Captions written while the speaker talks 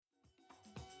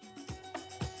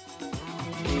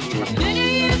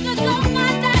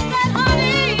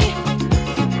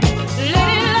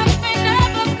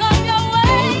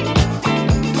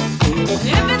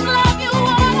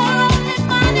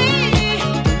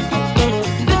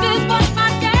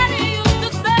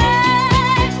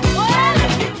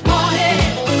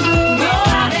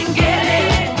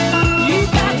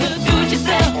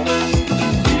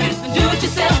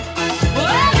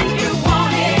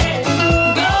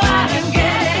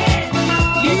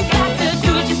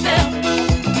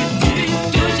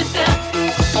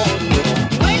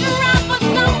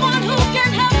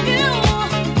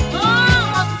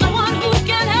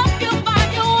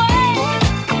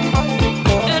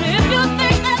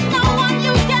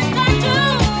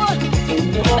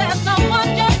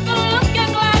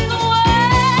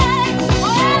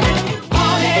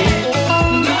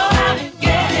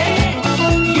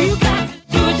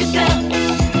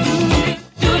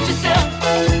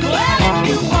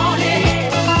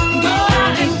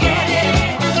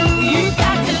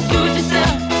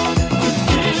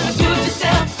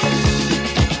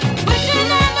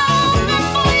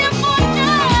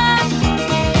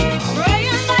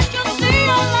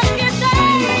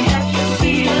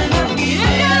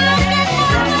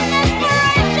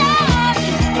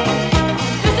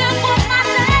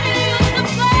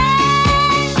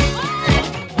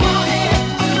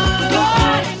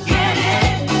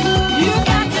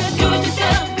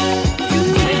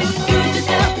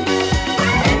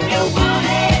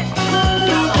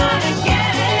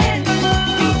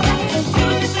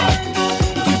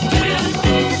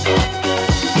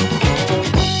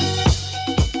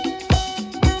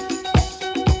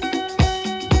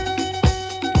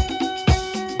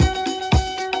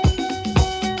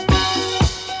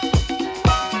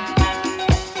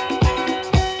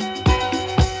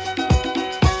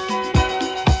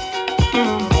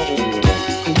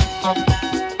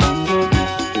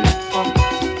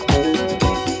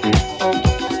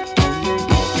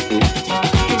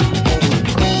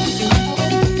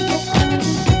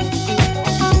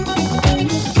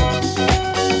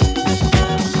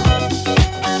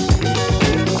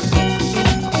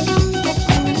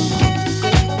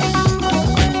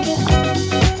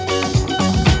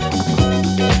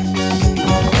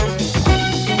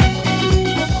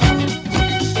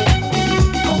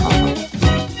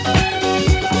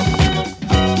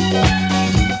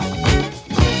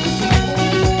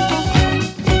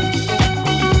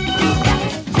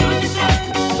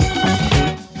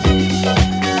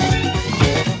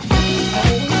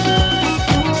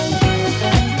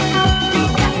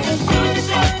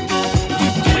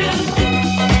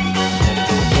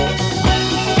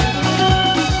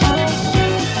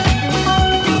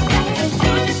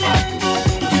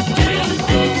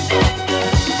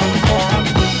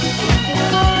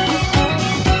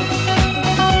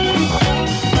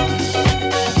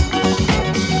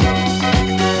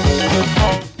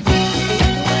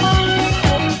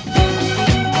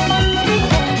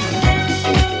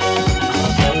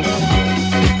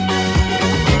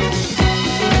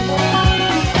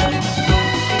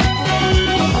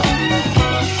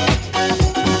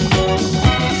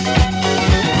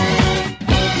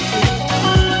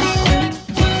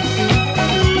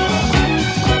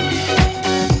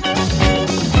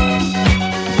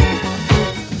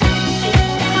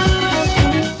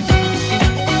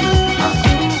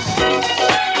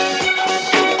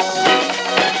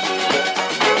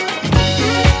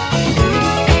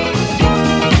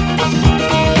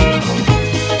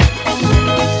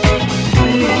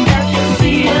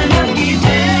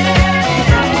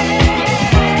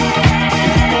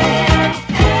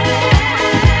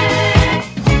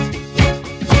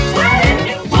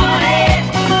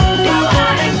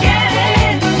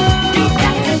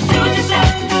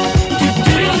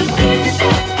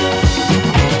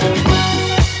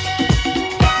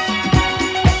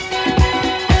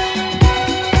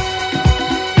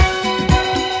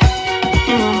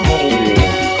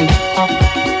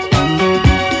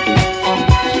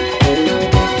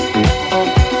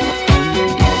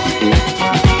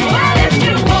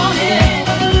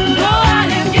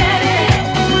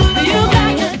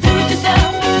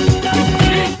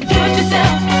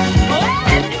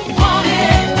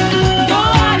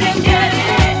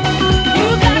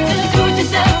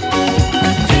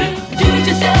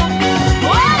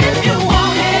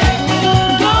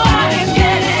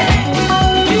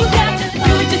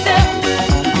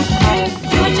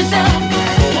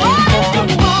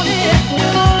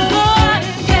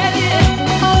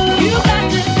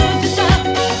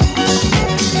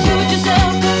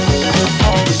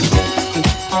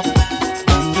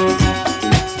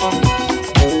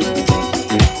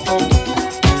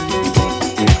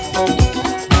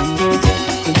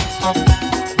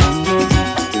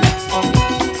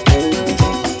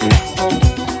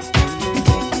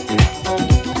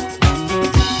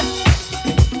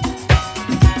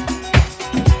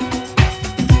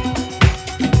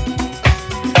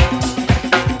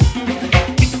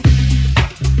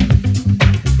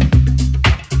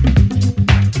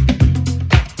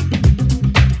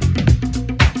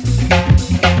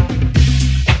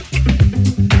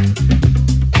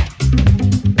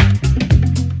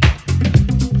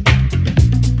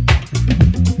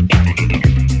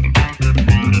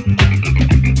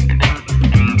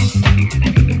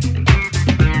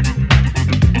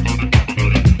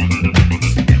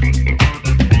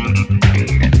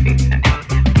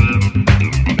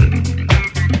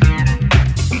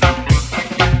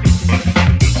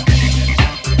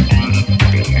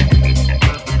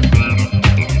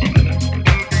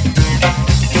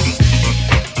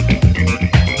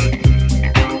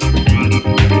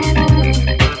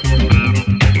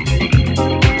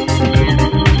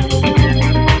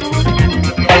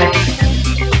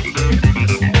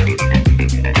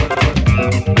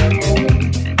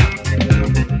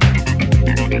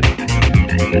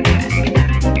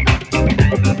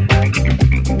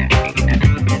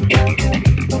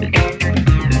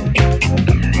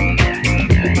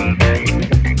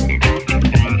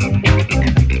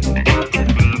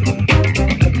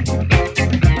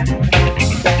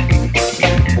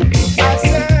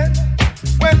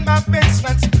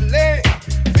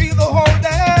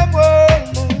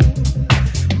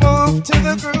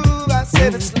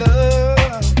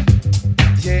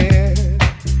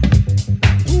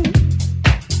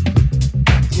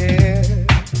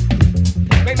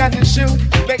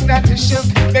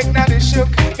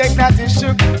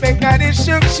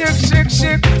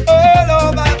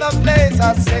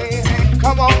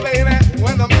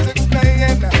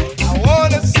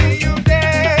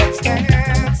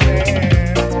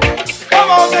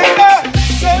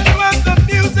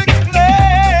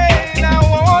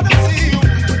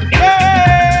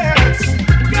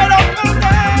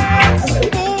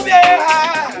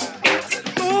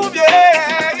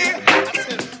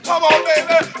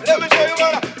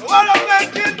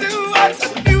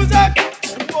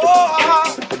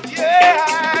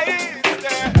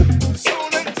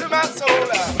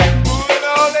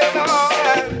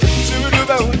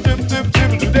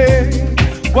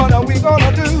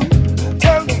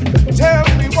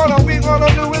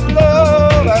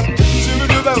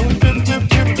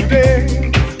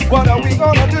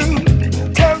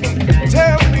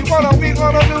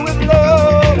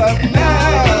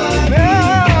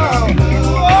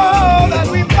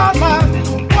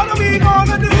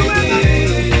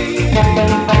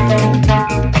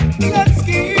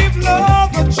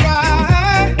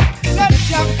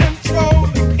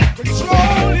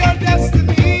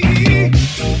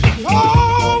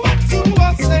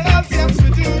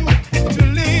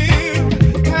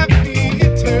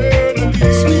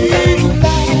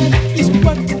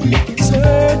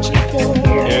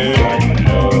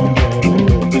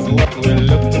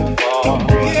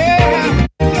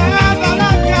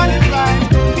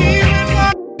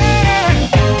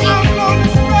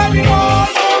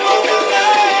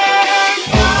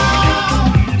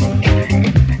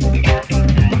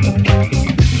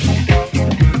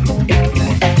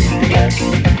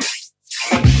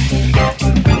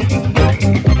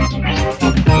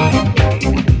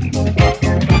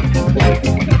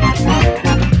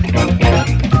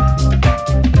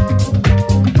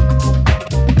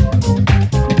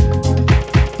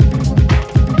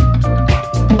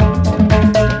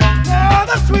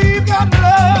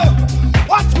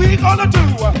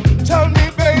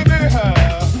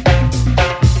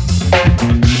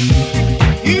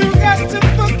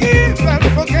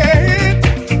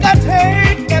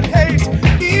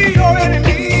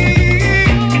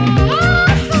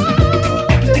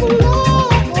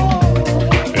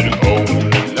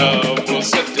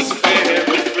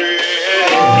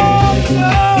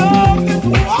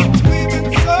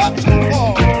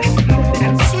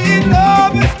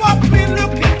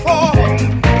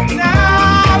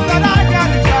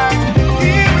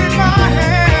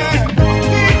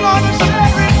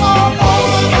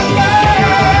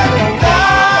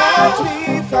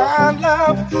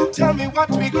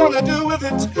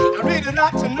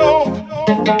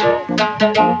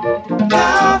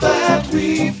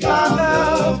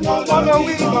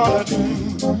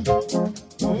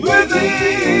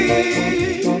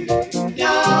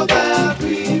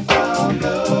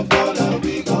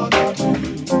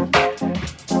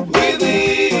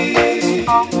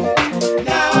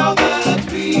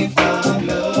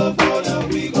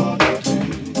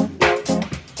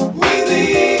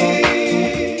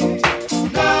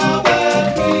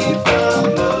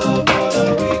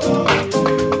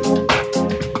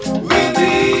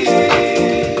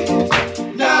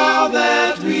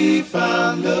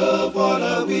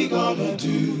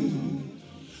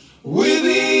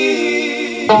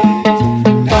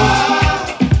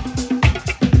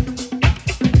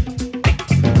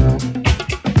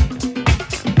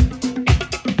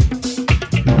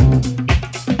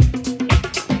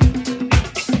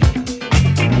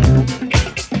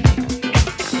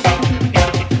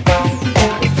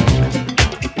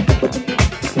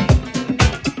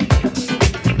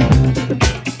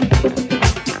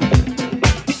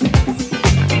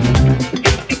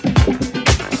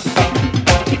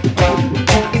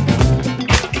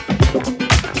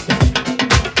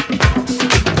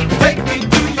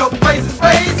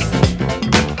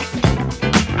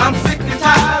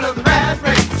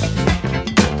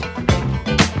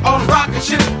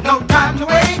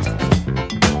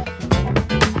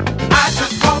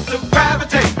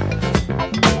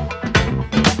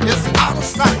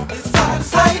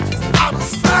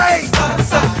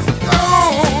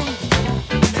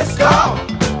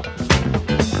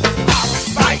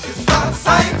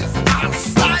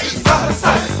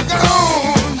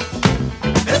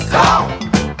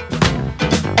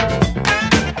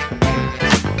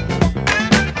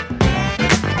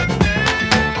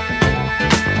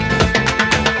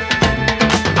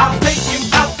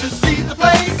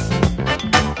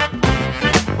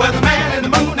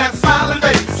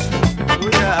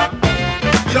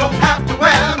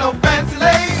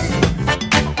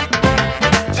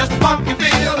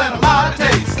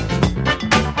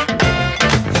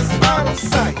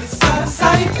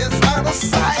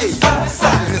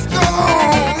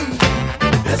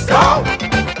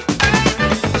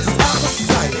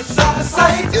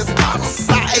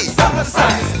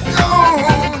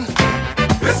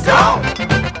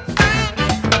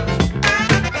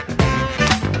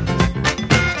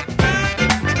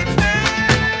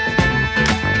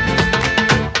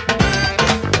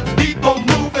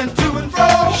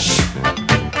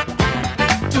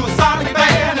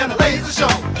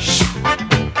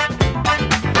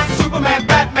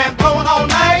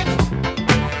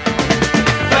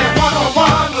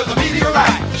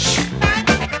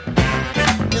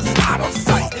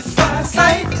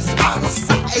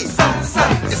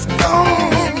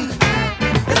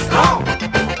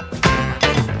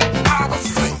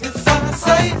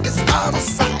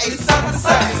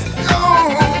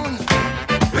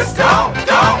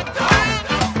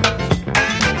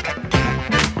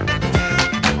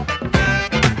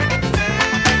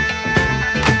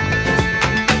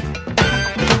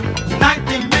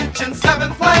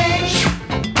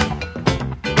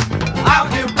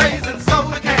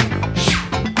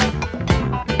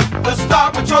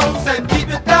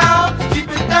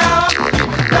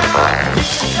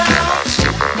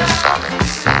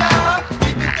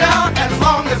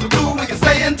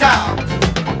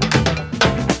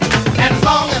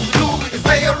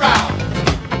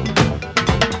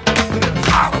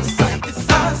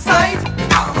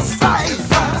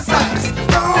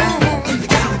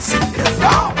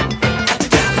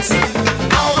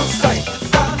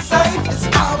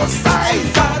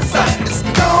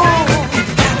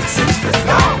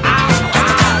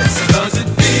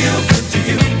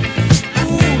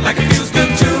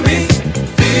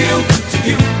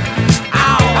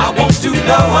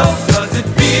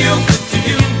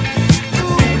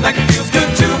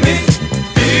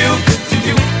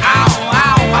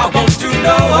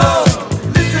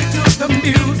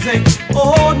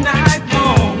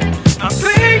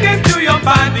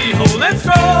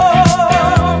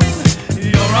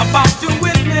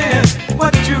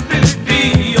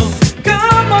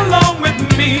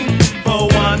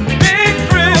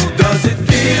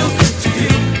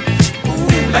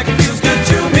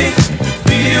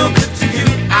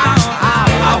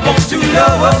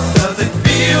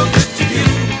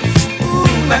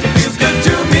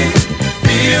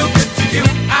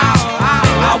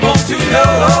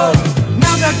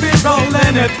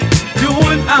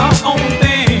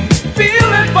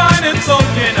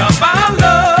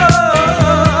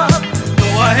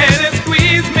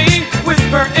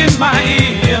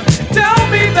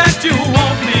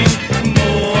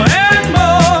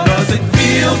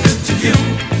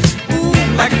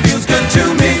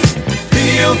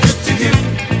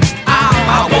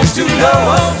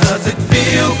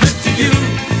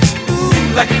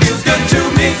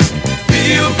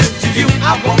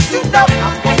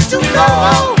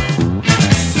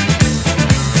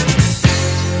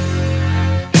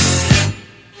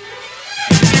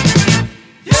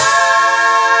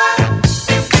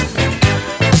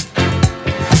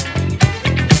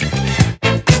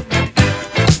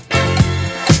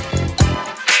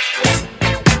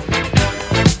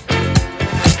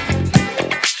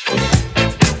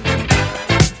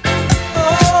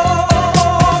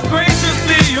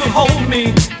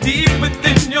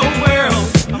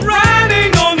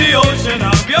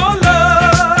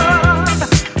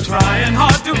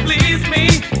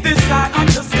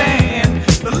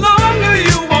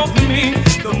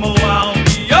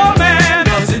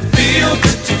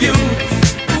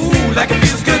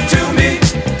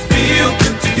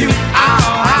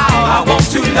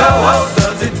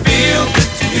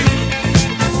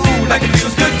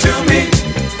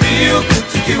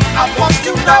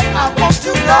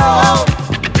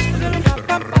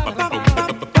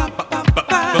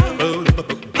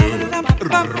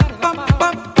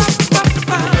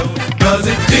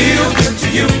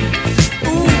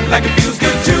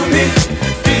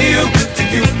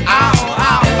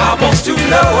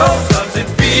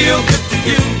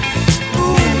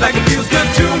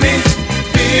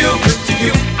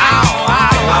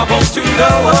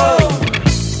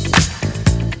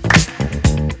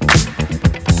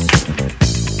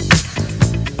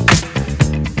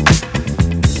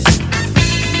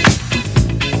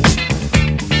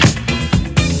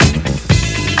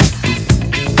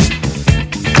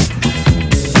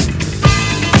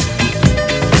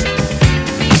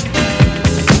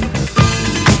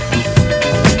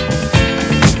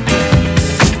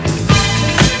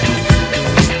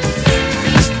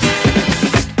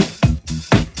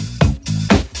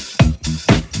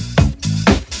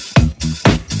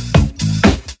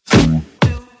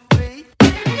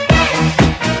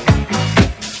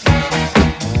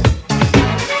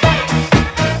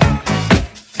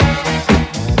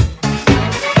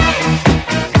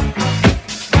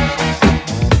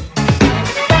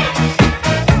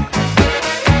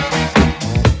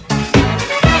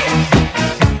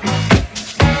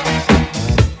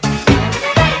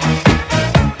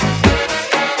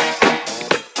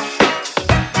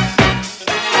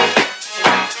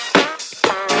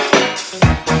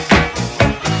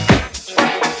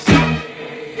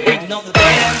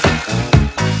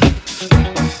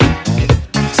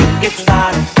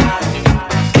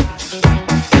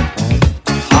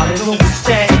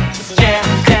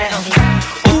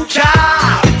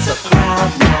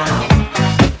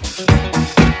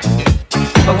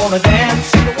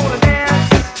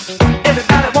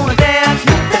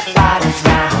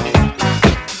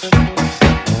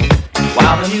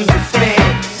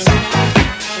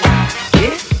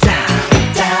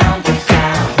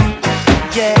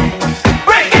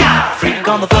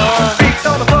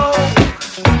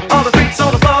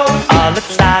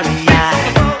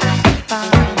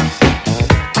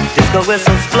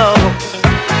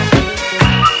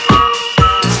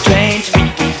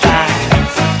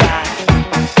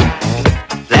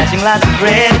lights are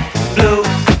red, blue,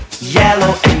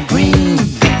 yellow, and green.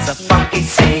 It's a funky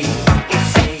scene.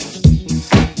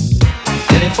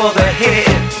 Then for the hit,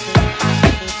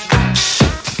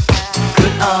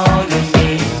 good on your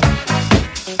knee.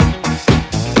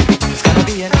 It's gonna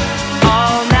be an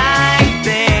all-night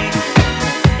thing.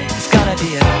 It's gonna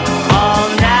be an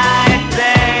all-night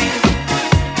thing.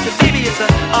 But baby, it's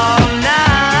an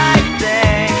all-night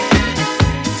thing.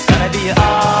 It's gonna be an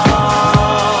all-night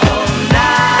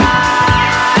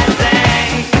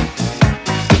thing.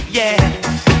 Yeah,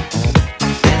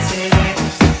 that's it.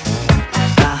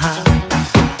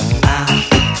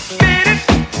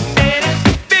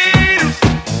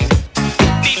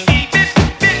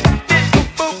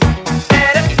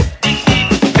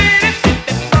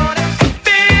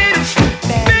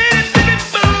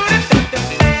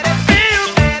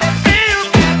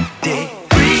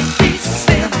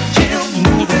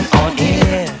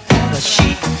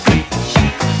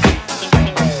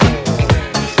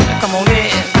 Come on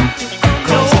in,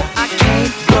 'cause I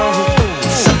can't go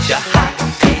at such a hot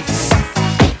pace.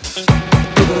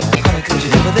 Honey, could you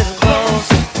help a little close?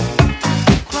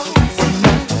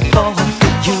 Enough for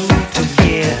you to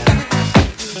hear.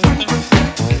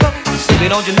 Baby,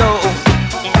 don't you know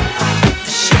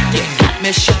you got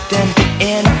me shifting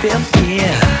in fifth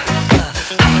gear?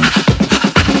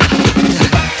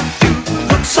 You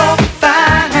look so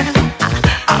fine.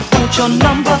 I want your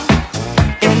number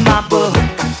in my book.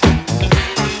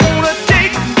 Wanna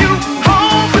take you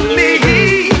home with me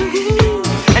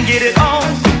and get it on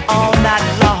all night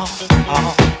long.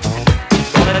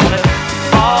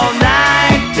 All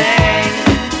night thing.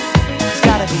 It's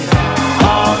gotta be an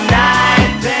all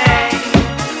night thing.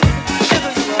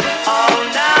 Sugar, all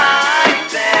night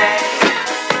thing.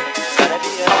 It's gotta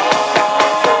be an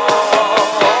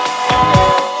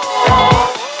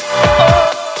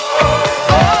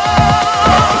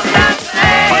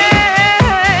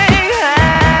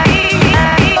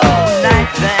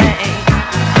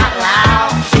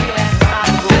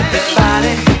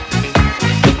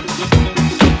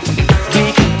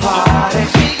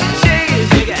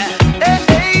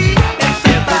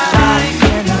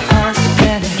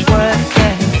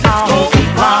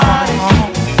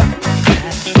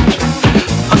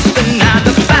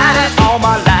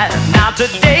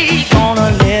today, gonna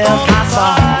live my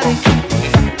song.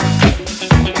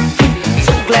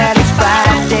 So glad it's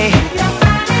Friday.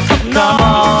 Come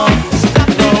on, stop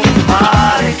the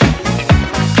party.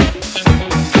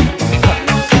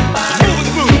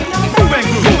 Move and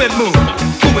groove, move and move,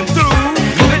 moving through,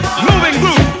 move it, move and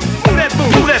groove, move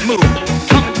that move,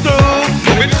 coming through,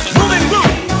 move it, move and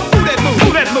groove, move that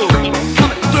move,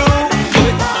 coming through, move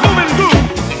it, move and groove,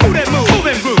 move that move,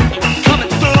 coming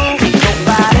through.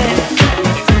 Nobody.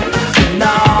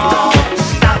 No,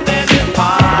 stop at the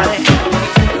party.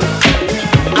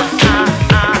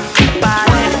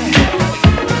 Party.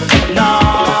 No,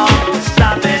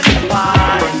 stop at the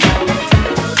party.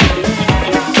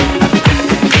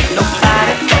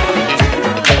 Nobody.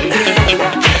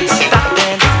 Stop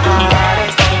at the party.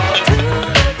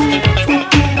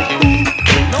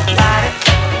 Nobody.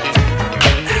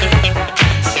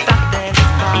 Stop at the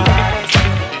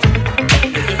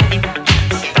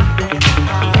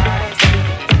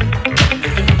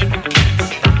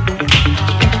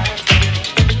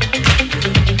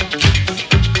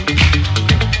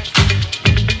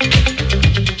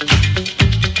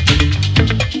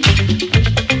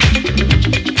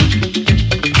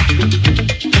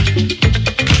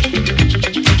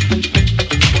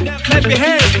Clap your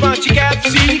hands, why don't you got to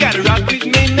see? You gotta rock with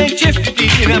me, man, Jeffy.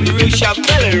 And I'm a real sharp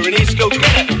fella, and he's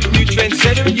go-getter. New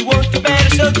trendsetter, and you want the better,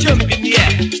 so jump in the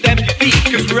air, stamp your feet,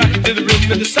 'cause we're rocking to the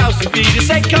rhythm of the salsa beat. They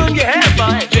say, comb your hair,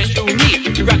 boy, just show me.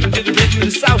 You're rocking to the rhythm of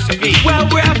the salsa beat. Well,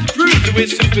 we're out to prove that we're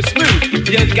super smooth.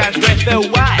 The other guys breath fell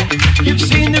wide. You've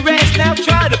seen the rest, now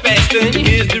try the best, and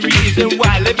here's the reason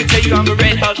why. Let me tell you, I'm a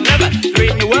red hot lover. There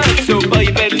ain't no one, so boy,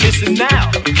 you better listen now.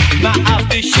 My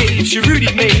aftershave, Cherudy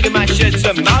made, and my shirt's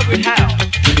a Margaret Howe.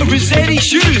 Rossetti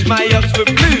shoes, my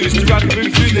Oxford blues, to rock and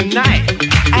move through the night.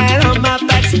 And on my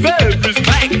back's Burberry's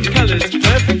black, colours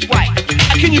perfect white.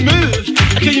 Can you move?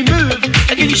 Can you move?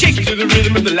 Can you shake to the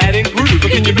rhythm of the Latin groove?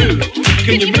 Can you move?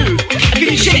 Can you move? Can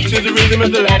you shake to the rhythm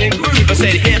of the Latin groove? I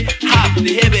said hip hop,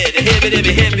 the hip it,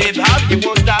 hip hop. You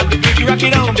won't stop the boogie, rock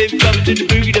it on, baby, come to the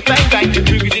boogie, the bang bang, the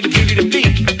boogie to the boogie to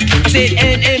beat. I said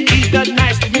NMP's not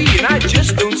nice to me, and I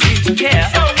just don't seem to care.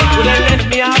 Well, they left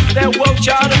me off that world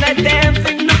chart, and that damn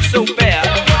thing looks so fair.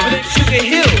 But then Sugar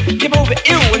Hill came over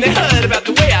ill when they heard about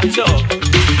the way I talk.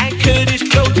 And Curtis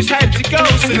Blow just had to go,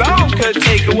 so long could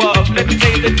take a walk. Let me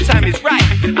tell you that the time is right.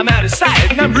 I'm out of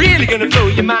sight, and I'm really gonna blow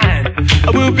your mind.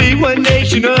 We'll be one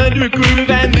nation under a groove,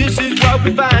 and this is what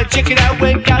we find. Check it out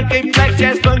when God gave black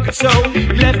jazz, funk, and soul. He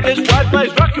left us white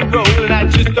boys rock and roll, and I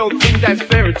just don't think that's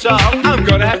fair at all. I'm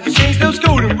gonna have to change those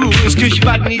golden rules, cause your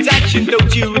body needs action,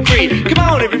 don't you agree? Come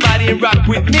on everybody and rock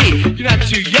with me. You're not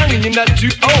too young and you're not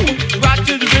too old. Rock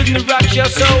to the rhythm that rocks your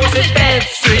soul. I said dance,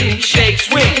 swing, shake,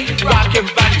 swing. Rock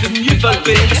everybody to the new funk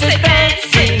thing. I said dance,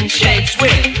 swing, shake,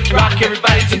 swing. Rock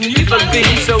everybody to the new funk thing.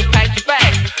 So pack your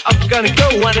bags, I'm gonna go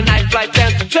on a night flight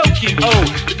down to Tokyo.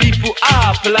 The people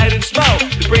are polite and small.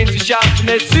 The brains are sharp and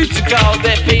their suits are called.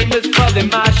 They're famous for their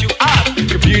martial arts,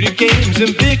 computer games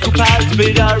and vehicle parts.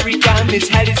 But origami's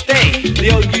had its day. They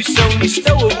all use Sony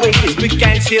stowaways, big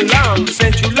gangs here along the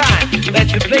central line.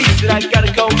 That's the place that I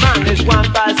gotta go mine. There's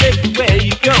Wi-Fi's everywhere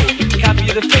you go. Copy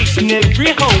of the face in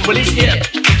every home. Well, it's hip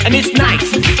and it's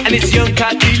nice and it's young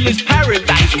car dealers'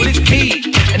 paradise. Well, it's key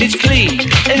and it's clean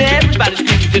and everybody's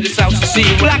good to the salsa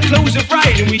scene. Well, our clothes are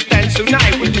bright and we dance so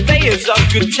nice with the layers of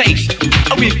good taste.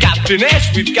 Oh, we've got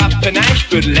finesse, we've got panache,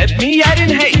 but let me add in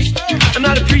haste. I'm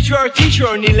not a preacher or a teacher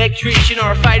or an electrician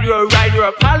or a fighter or a writer or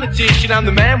a politician. I'm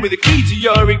the man with the key to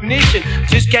your ignition.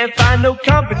 Just can't find no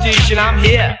competition. I'm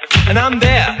here and I'm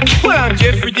there. Well, I'm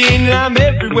Jeffrey Dean and I'm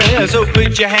everywhere. So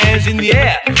put your hands in the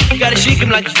air. You gotta shake them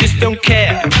like you just don't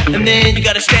care. And then you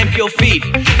gotta stamp your feet.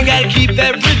 You gotta keep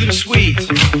that rhythm sweet.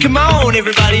 Come on,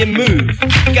 everybody, and move.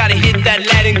 You gotta hit that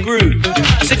Latin groove.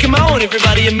 I said, come on,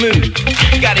 everybody, and move.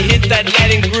 You gotta hit that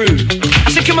Latin groove.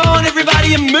 I said, come on,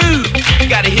 everybody, and move. You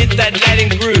gotta hit that Latin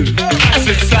groove. I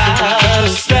said,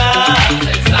 salsa.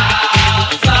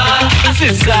 I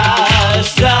said,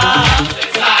 salsa.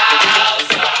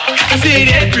 I said,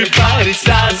 everybody,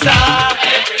 salsa.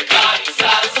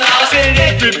 I said,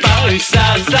 everybody,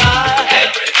 salsa.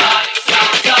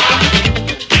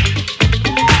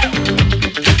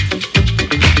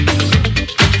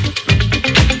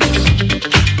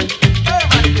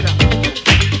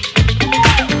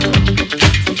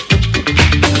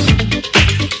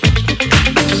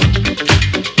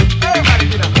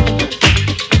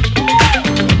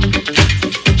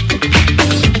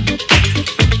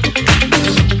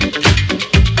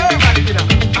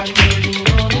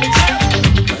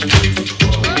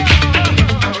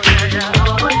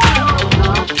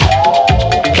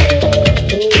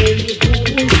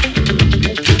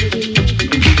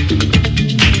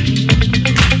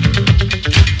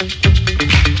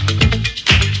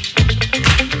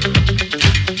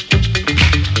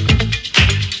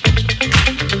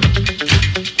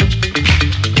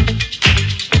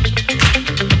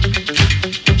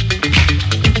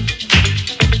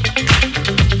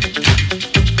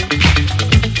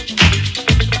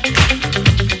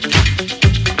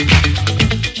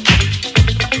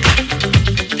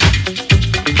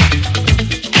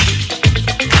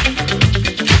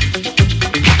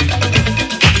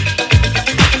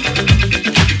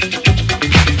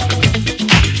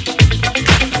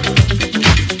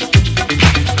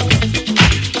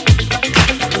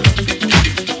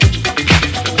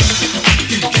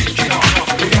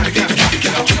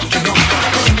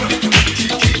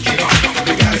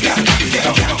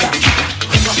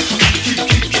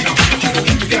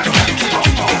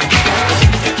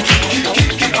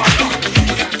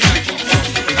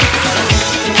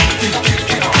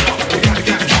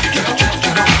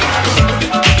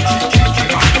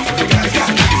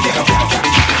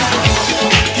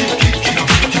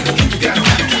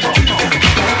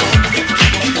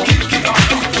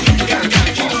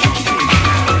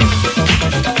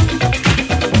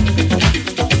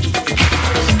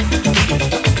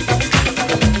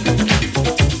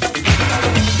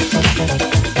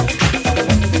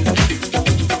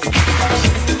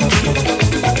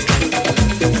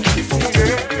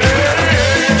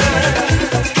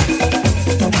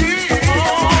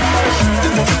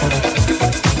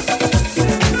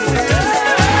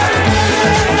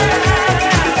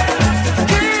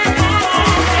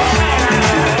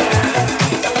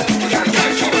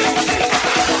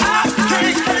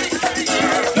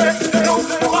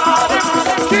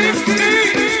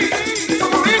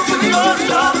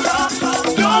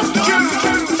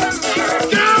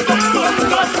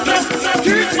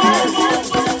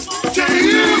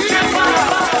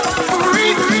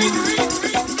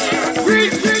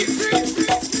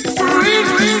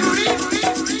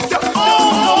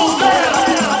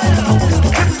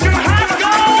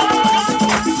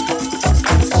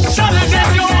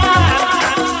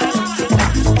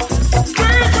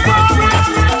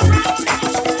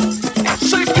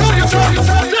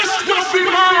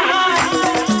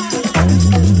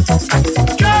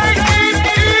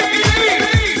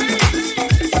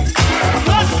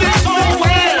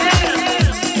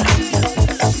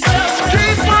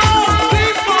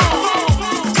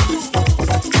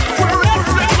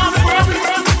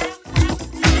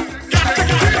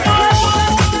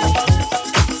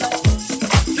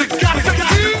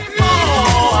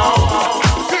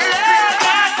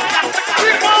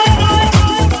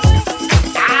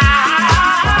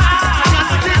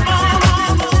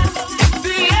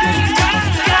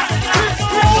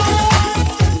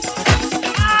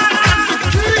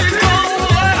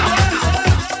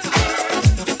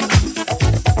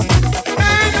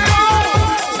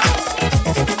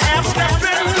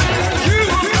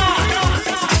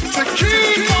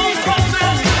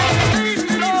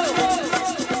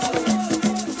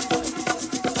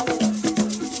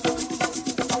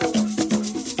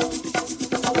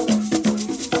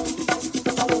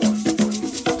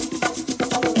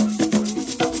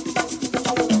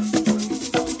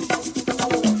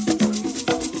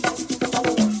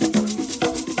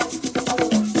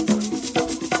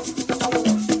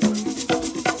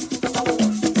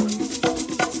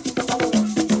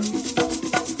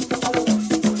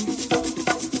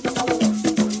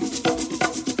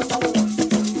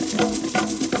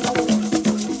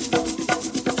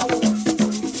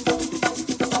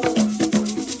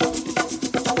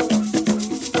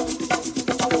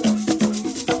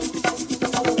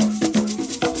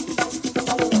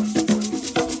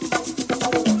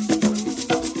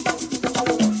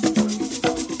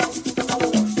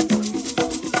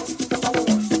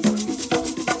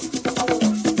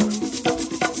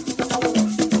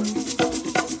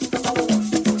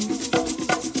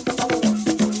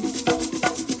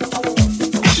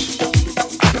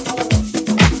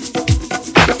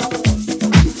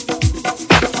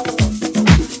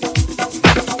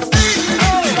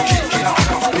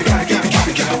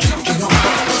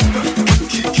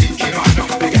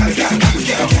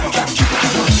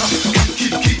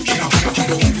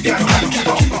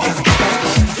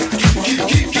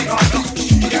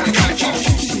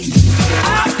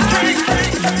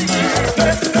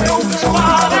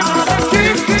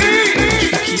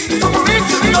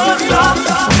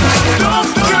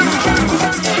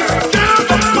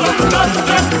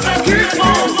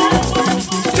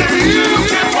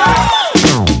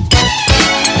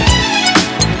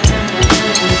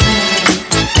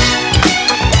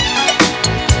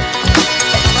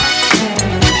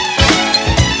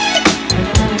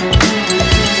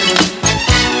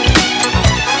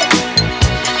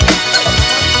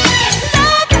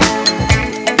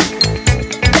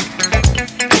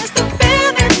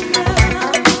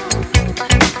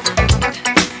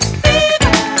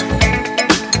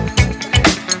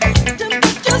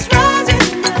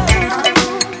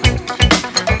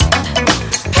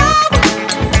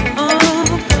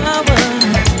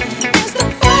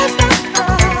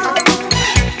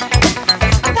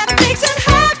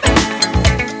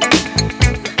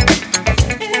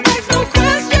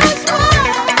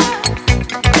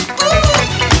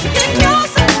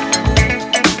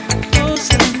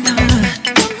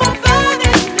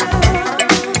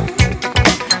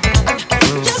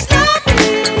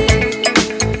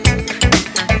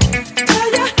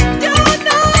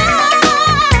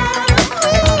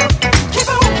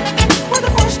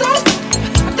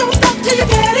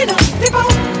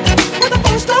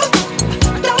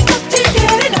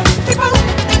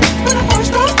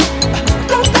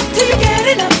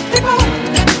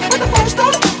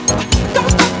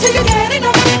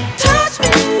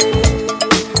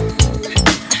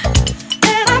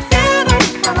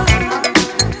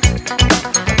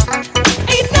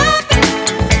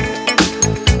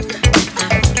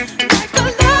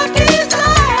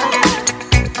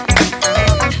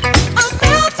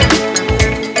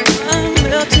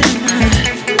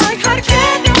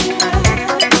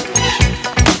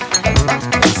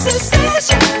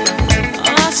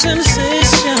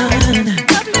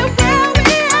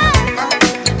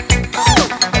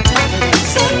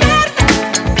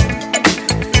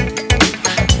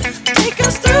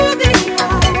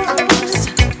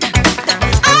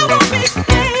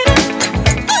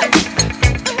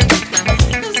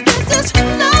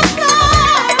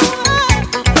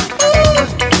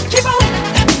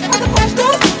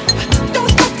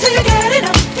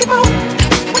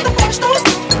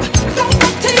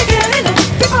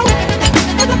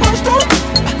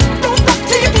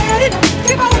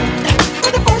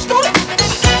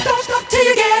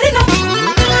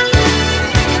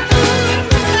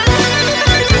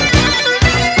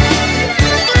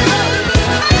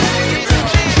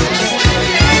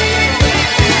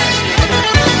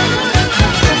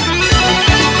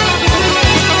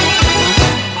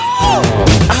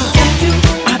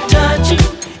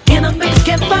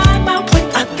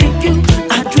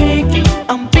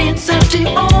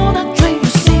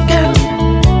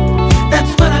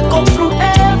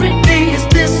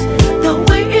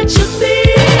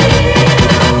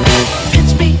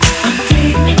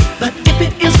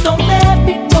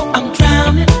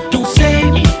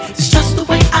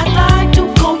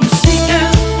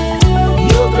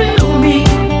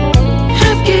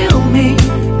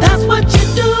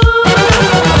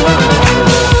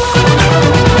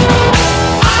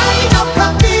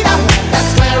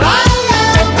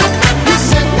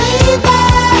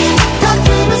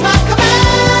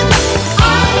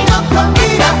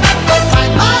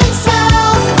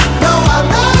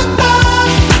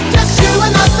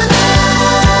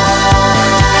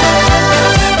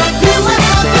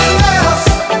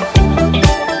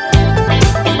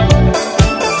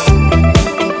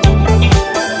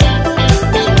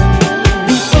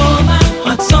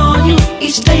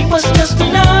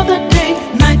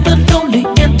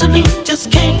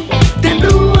 I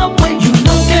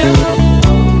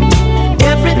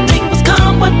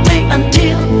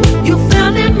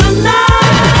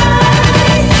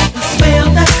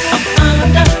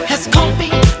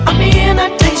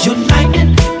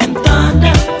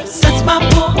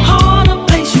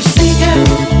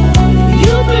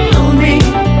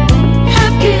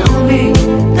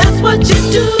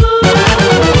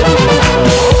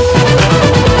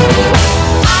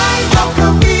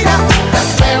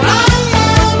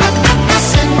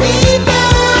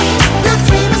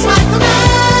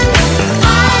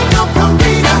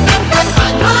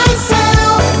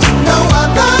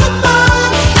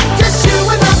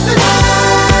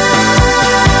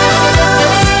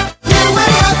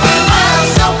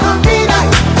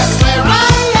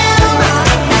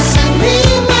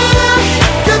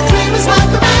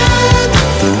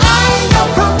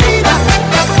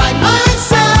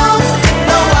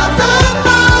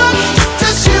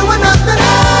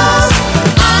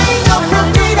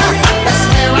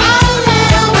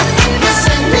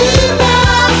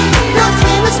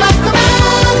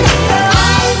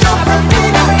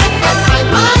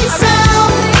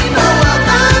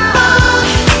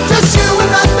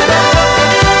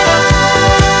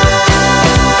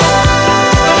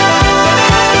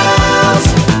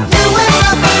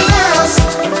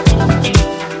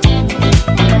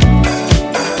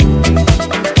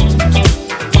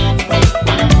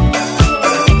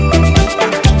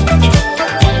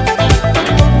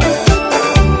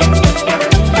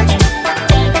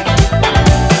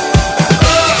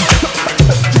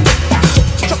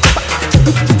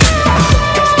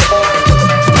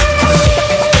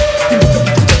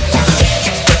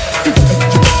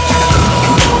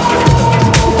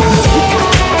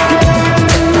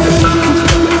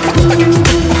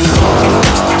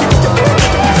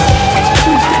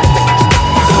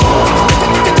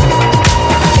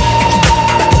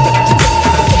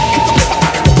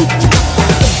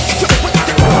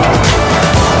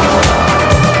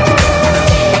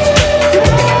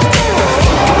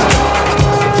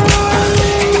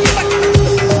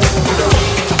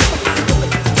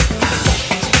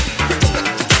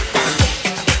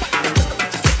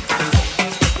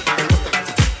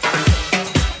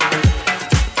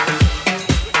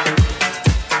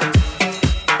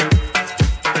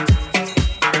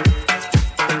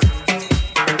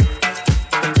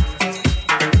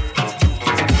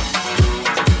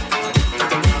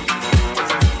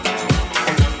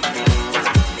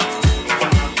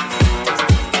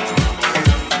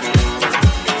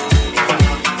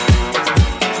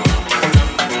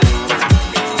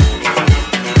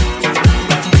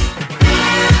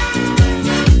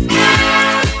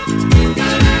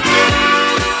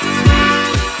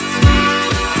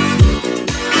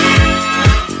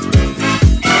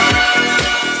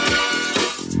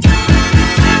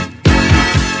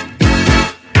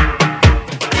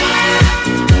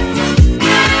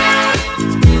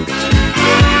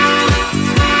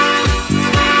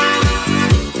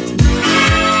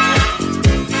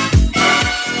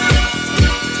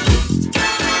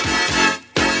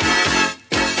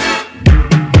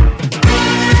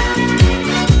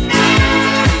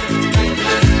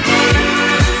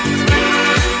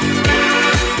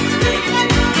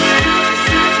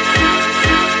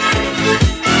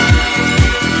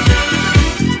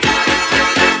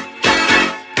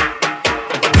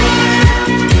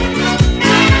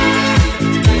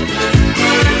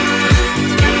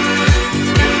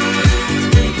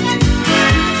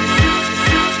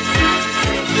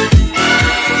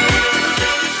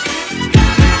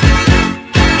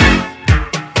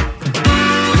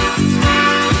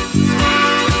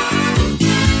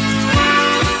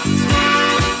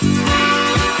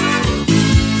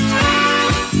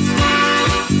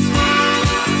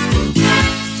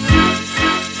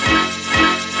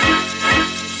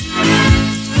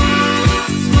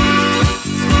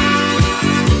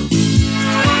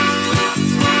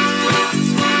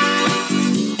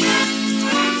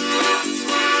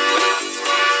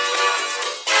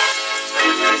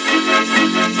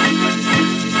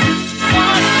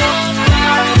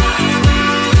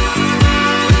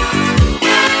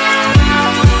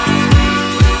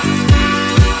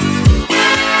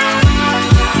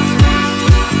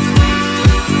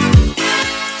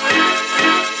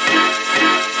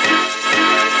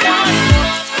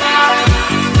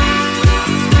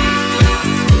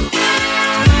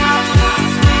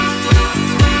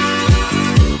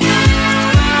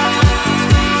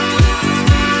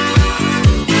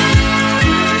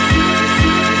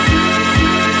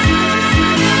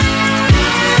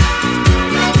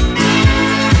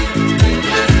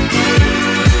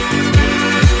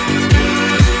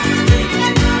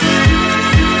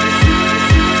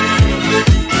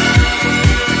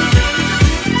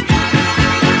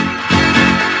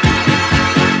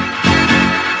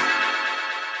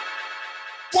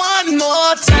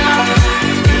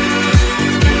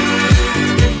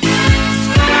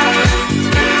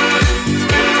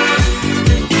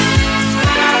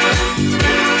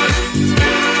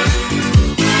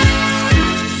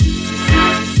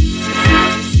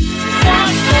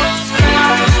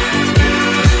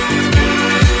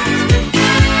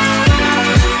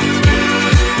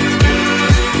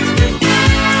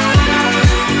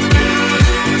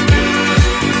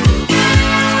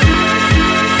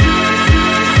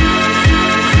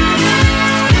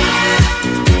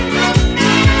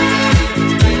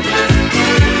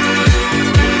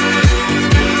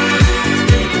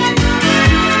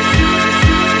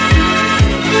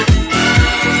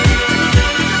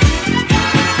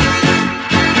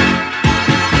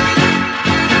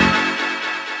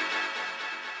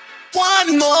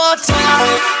One more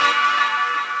time.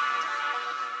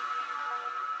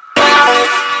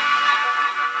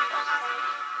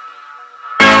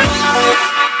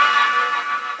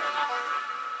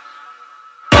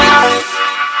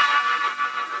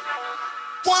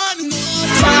 One more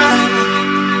time.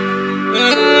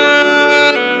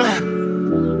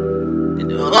 You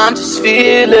know I'm just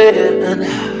feeling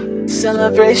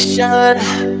celebration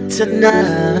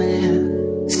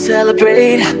tonight.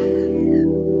 Celebrate,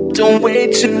 don't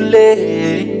wait too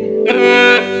late.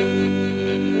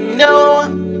 No,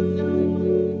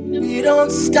 we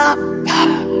don't stop.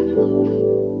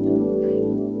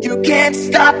 You can't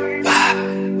stop.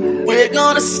 We're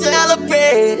gonna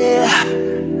celebrate.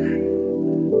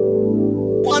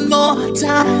 One more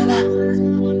time.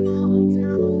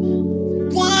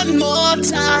 One more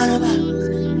time.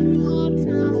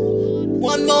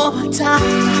 One more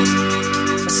time.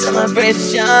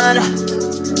 Celebration.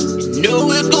 You know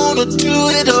we're gonna do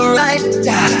it right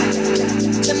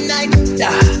tonight.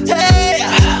 Hey,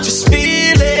 just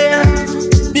feel it.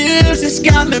 Music's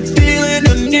got me feeling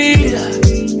the need.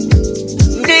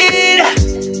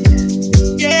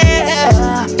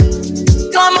 Yeah.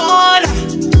 Come on.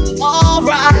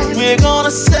 Alright, we're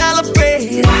gonna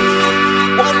celebrate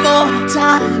one more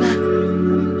time.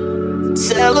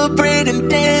 Celebrate and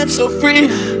dance so free.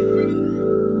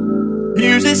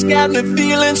 Music's got me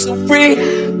feeling so free.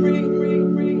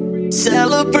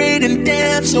 Celebrate and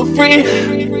dance so free.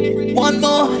 One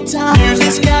more time.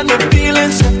 Music's got me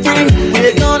feeling so free.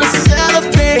 We're gonna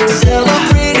celebrate,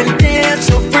 celebrate and dance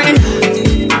so free.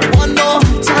 One more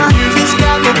time. Music's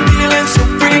got me feeling so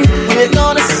free. We're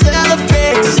gonna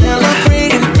celebrate,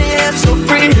 celebrate and dance so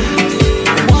free.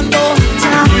 One more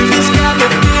time. Music's got me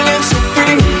feeling so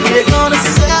free. We're gonna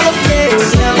celebrate,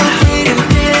 celebrate and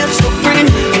dance so free.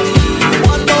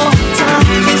 One more time.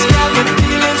 Music's got me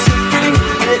feeling so free.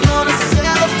 We're gonna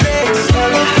celebrate,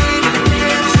 celebrate and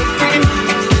dance so free.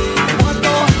 One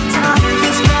more time.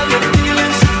 Music's got me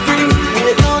feeling so free.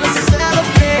 We're gonna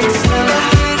celebrate,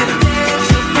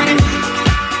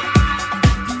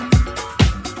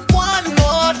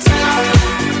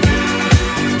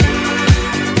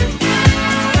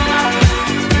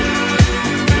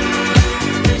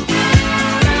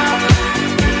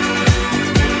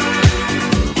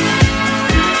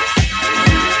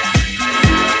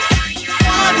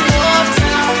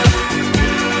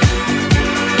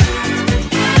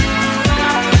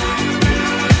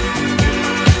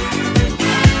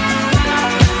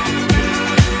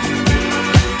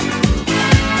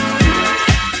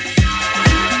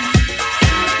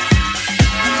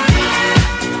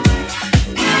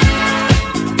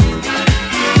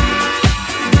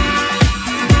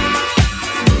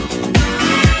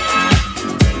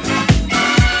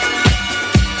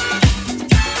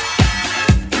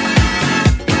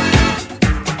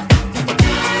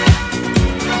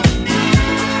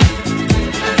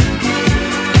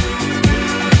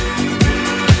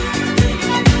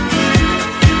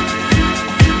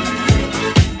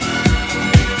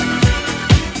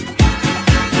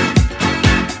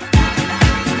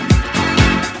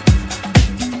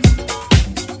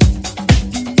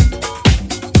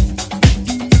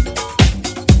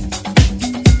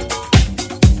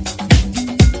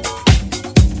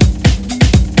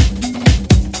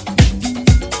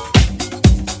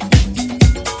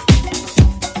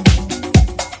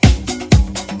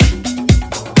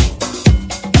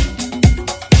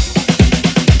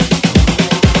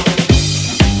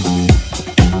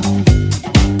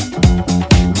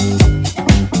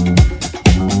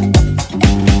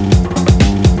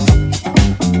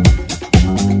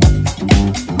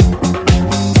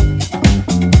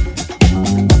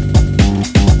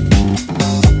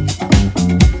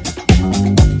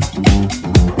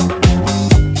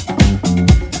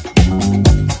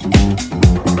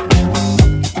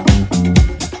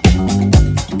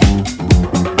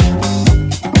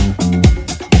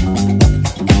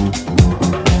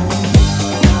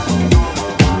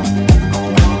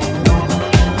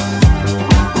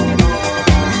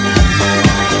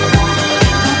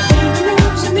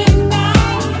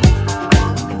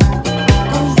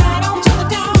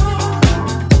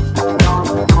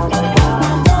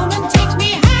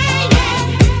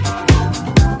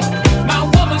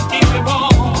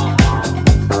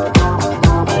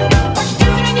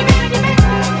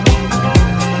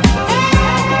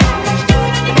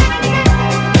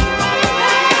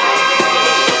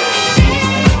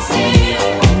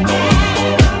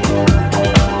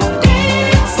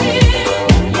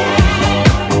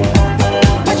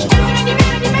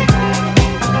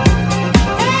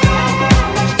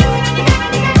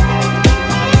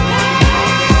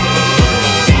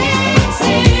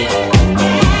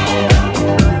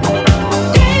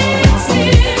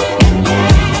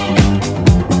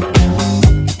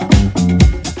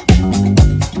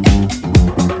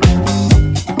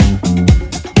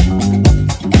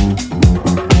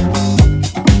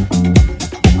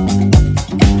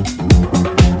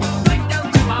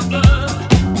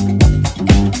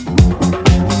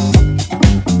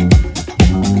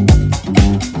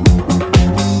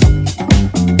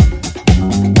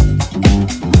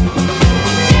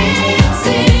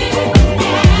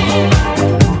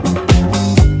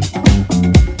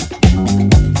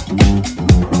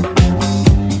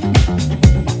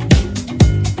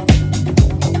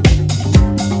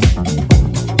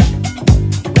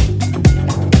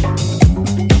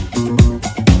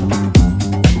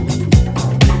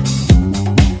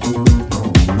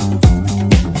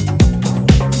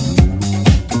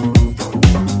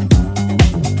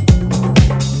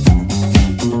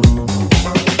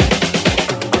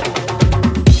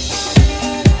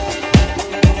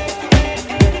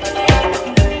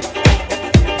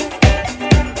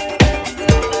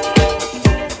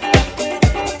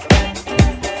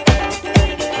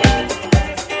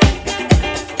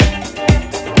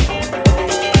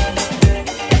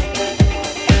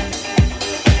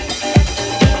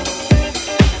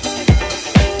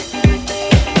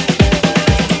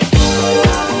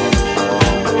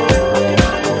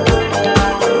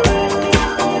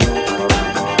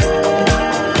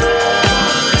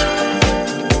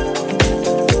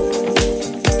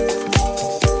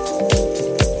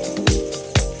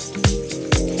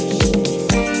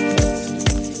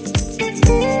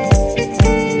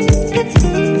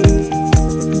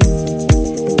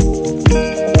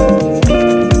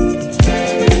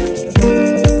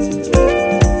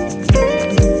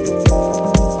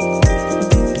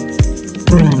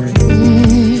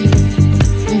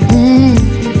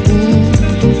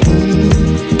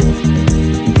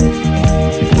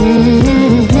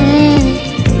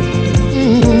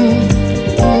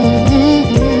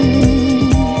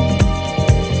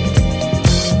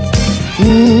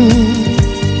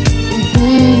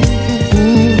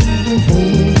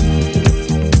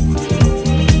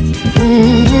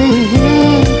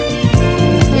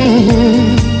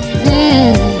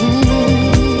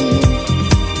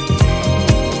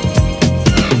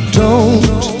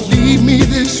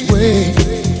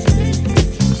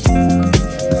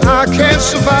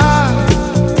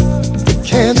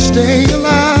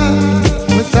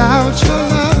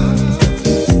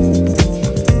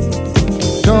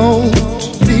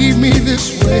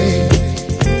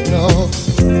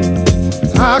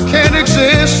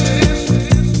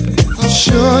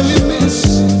 surely miss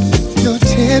your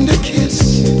tender kiss.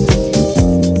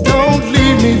 Don't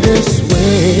leave me this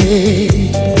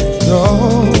way. No,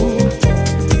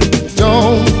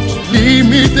 don't leave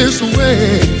me this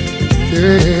way.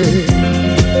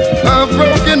 Yeah. A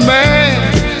broken man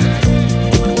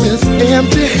with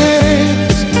empty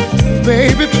hands.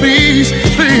 Baby, please,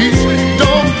 please,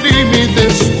 don't leave me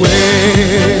this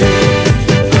way.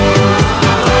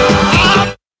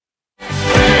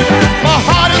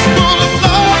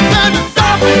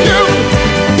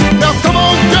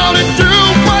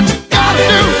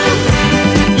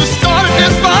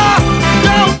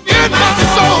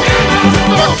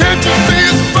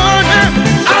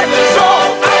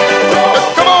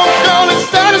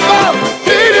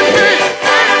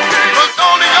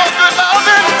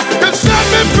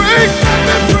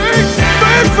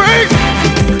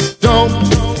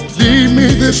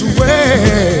 This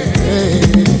way,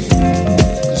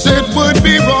 'cause it would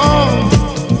be wrong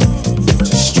to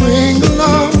string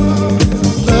along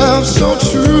love so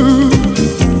true.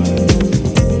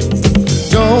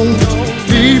 Don't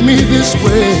leave me this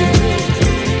way.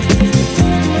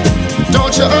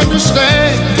 Don't you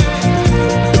understand?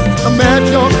 I'm at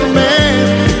your command.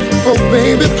 Oh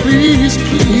baby, please,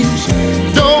 please,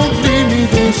 don't leave me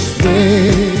this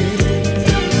way.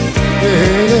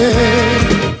 Yeah.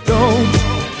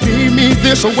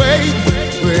 This away,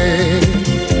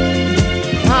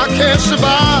 I can't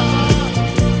survive,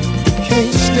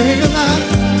 can't stay alive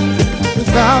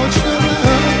without your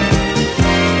love.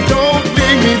 Don't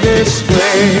leave me this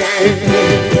way.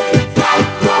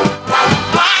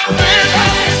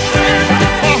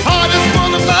 My heart is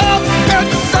full of love and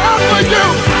desire for you.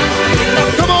 Now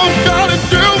come on, darling,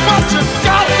 do what you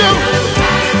gotta do.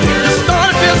 You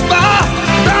started this fire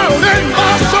down in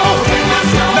my soul.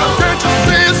 Now can't you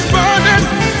see it's burning?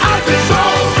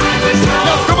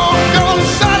 Now come on, girl,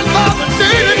 satisfy the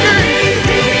need in me.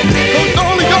 'Cause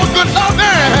only your good love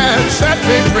and set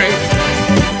me free.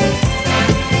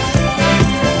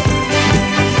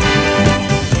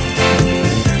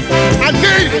 I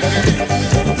need it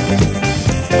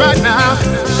right now.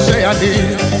 Say I need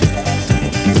it.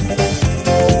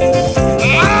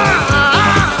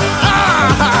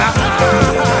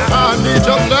 I need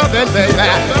your loving, baby.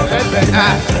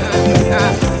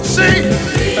 See.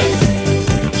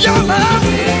 Your love,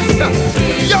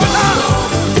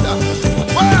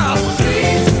 well,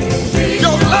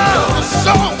 your love is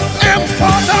so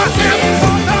important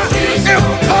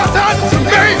to me,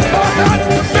 Oh,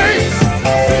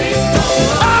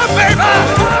 baby,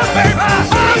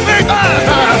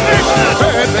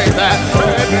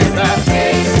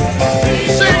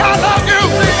 See, I love you,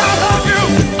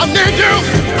 I need you,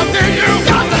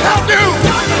 got to help you,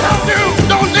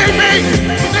 don't leave me,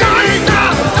 dying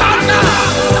now.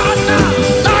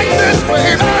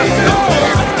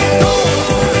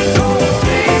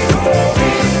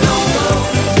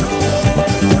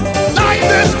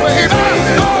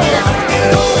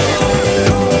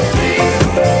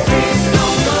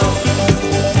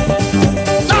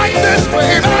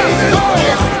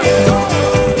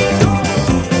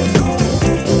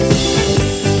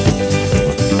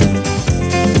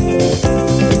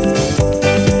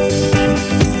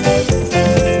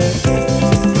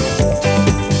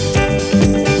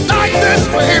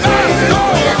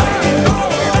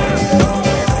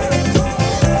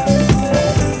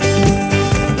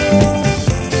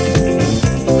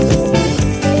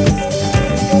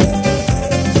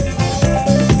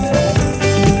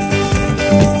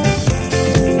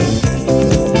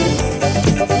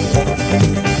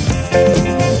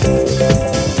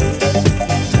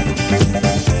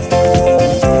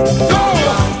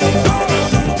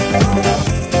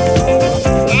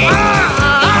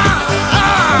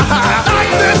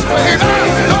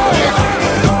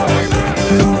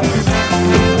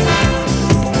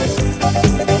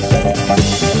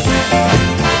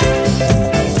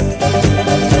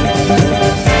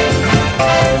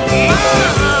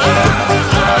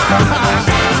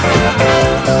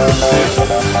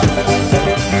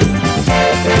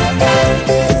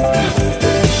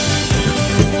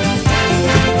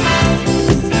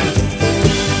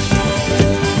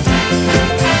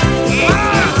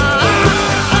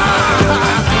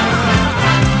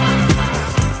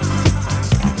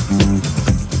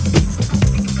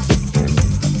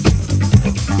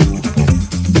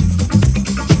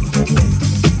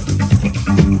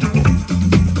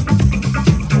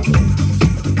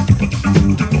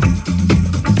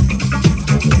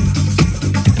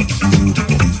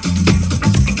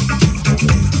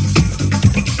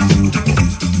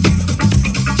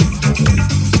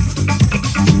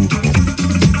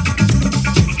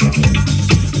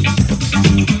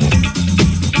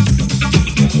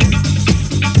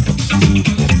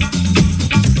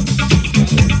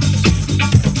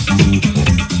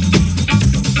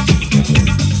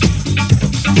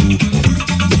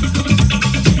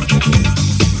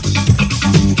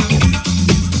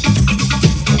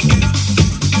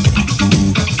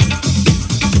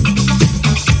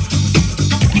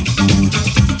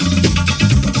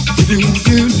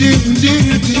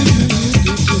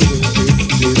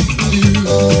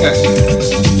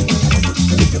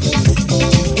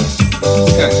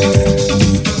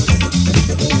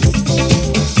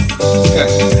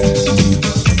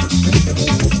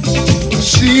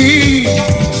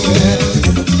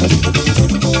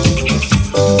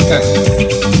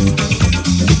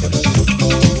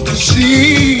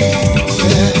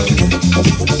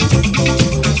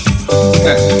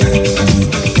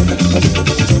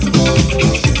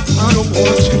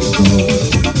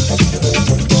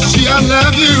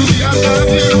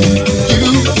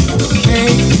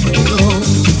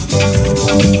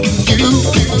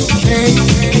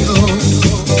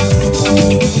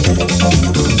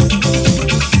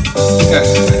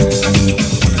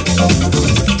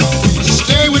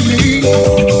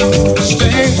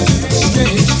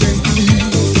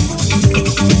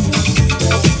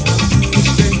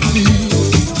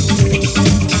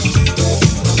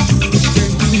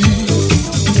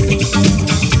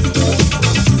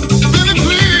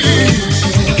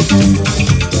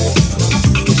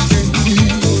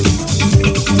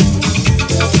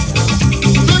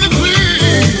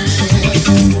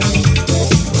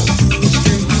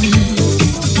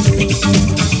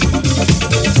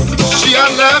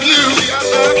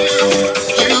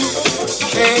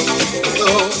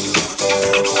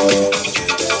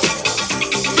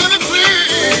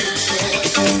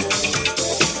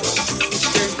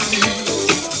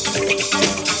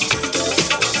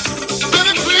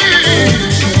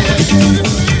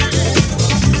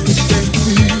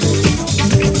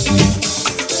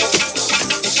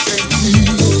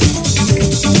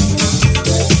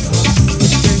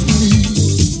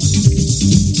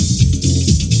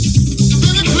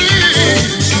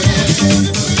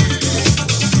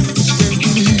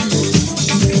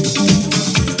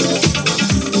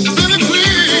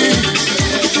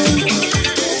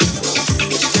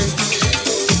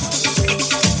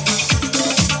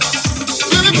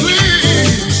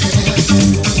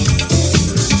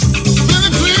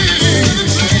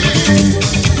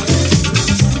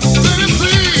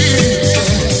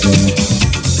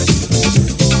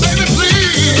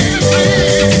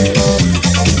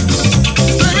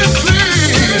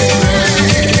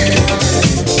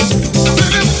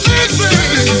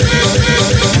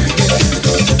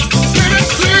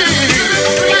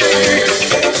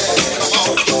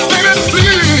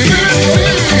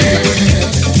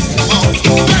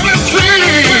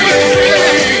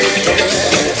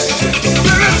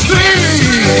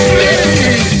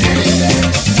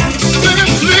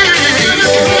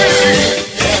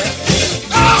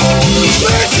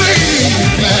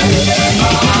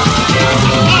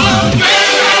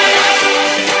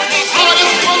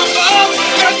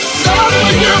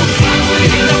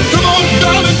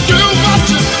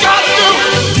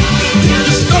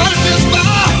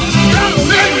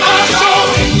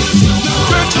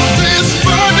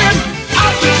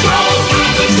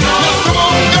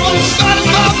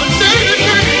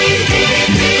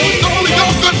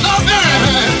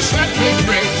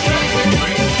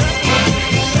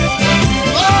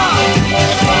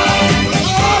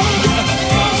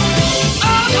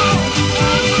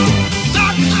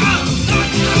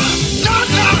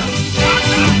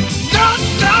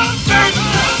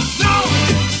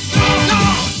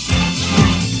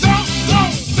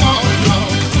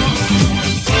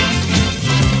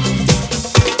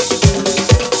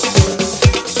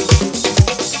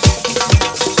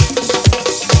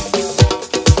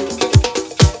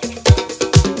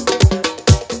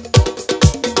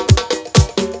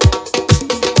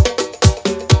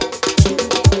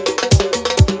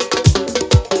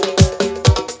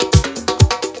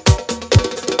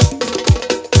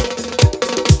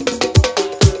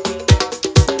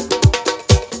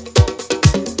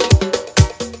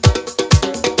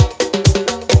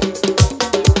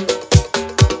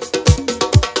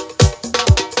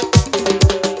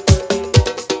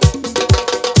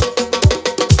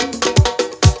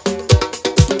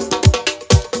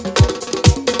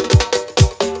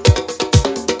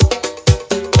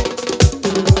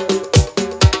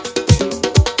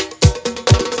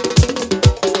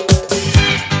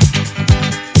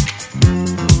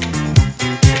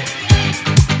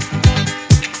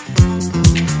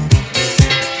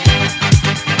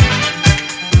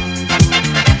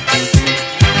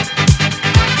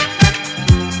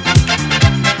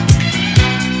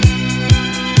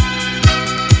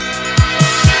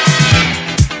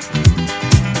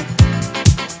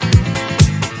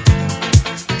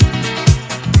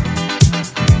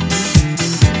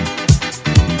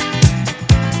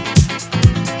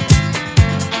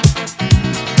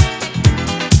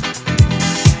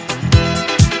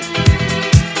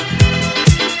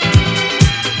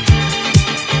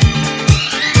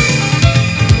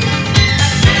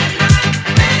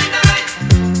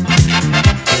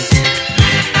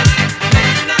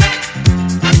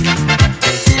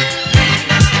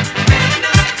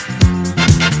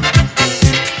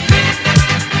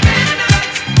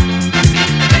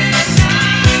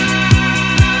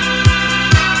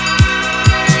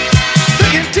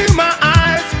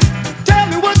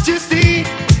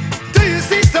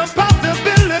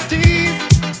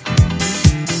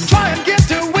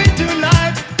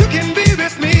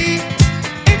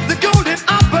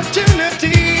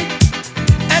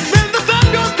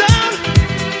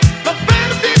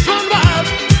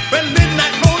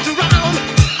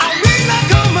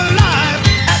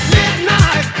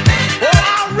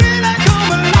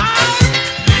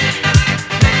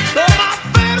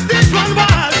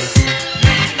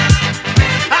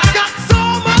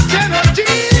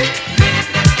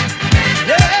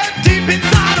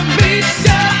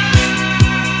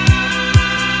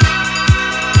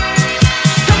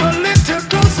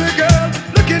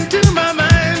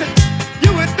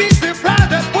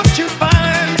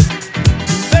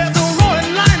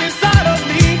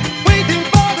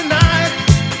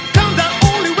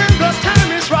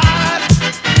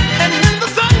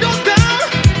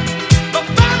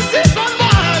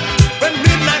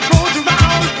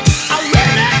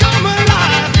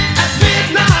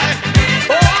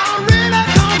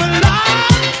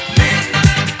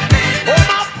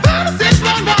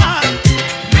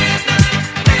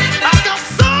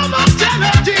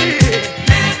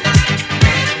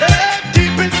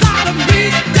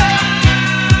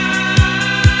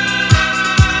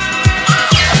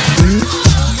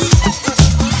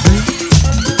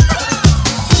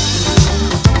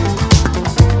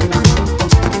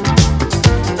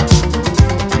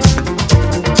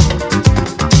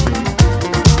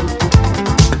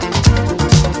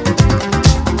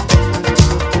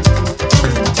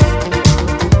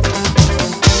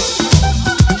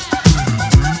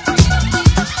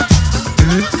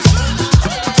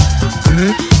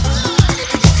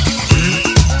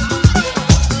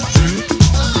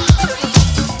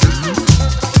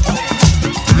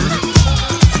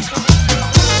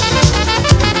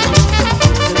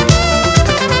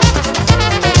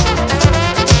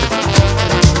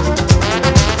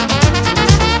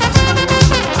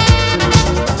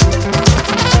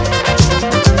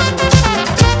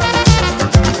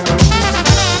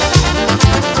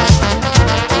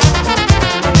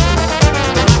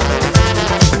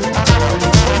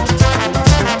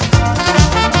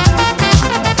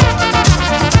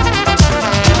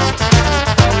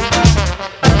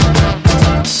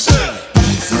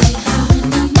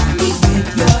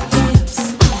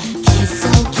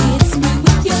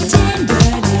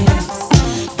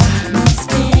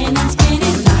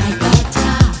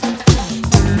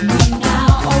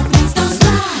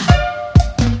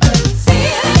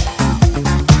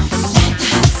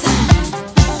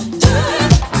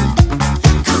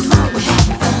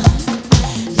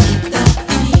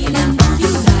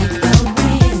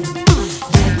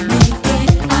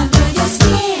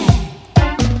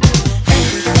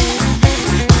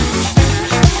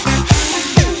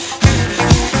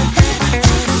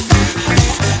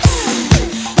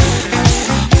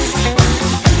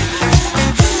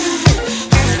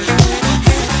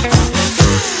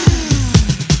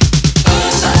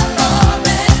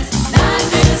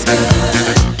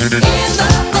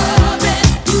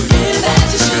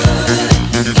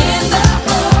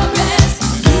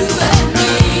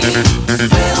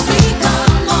 we come.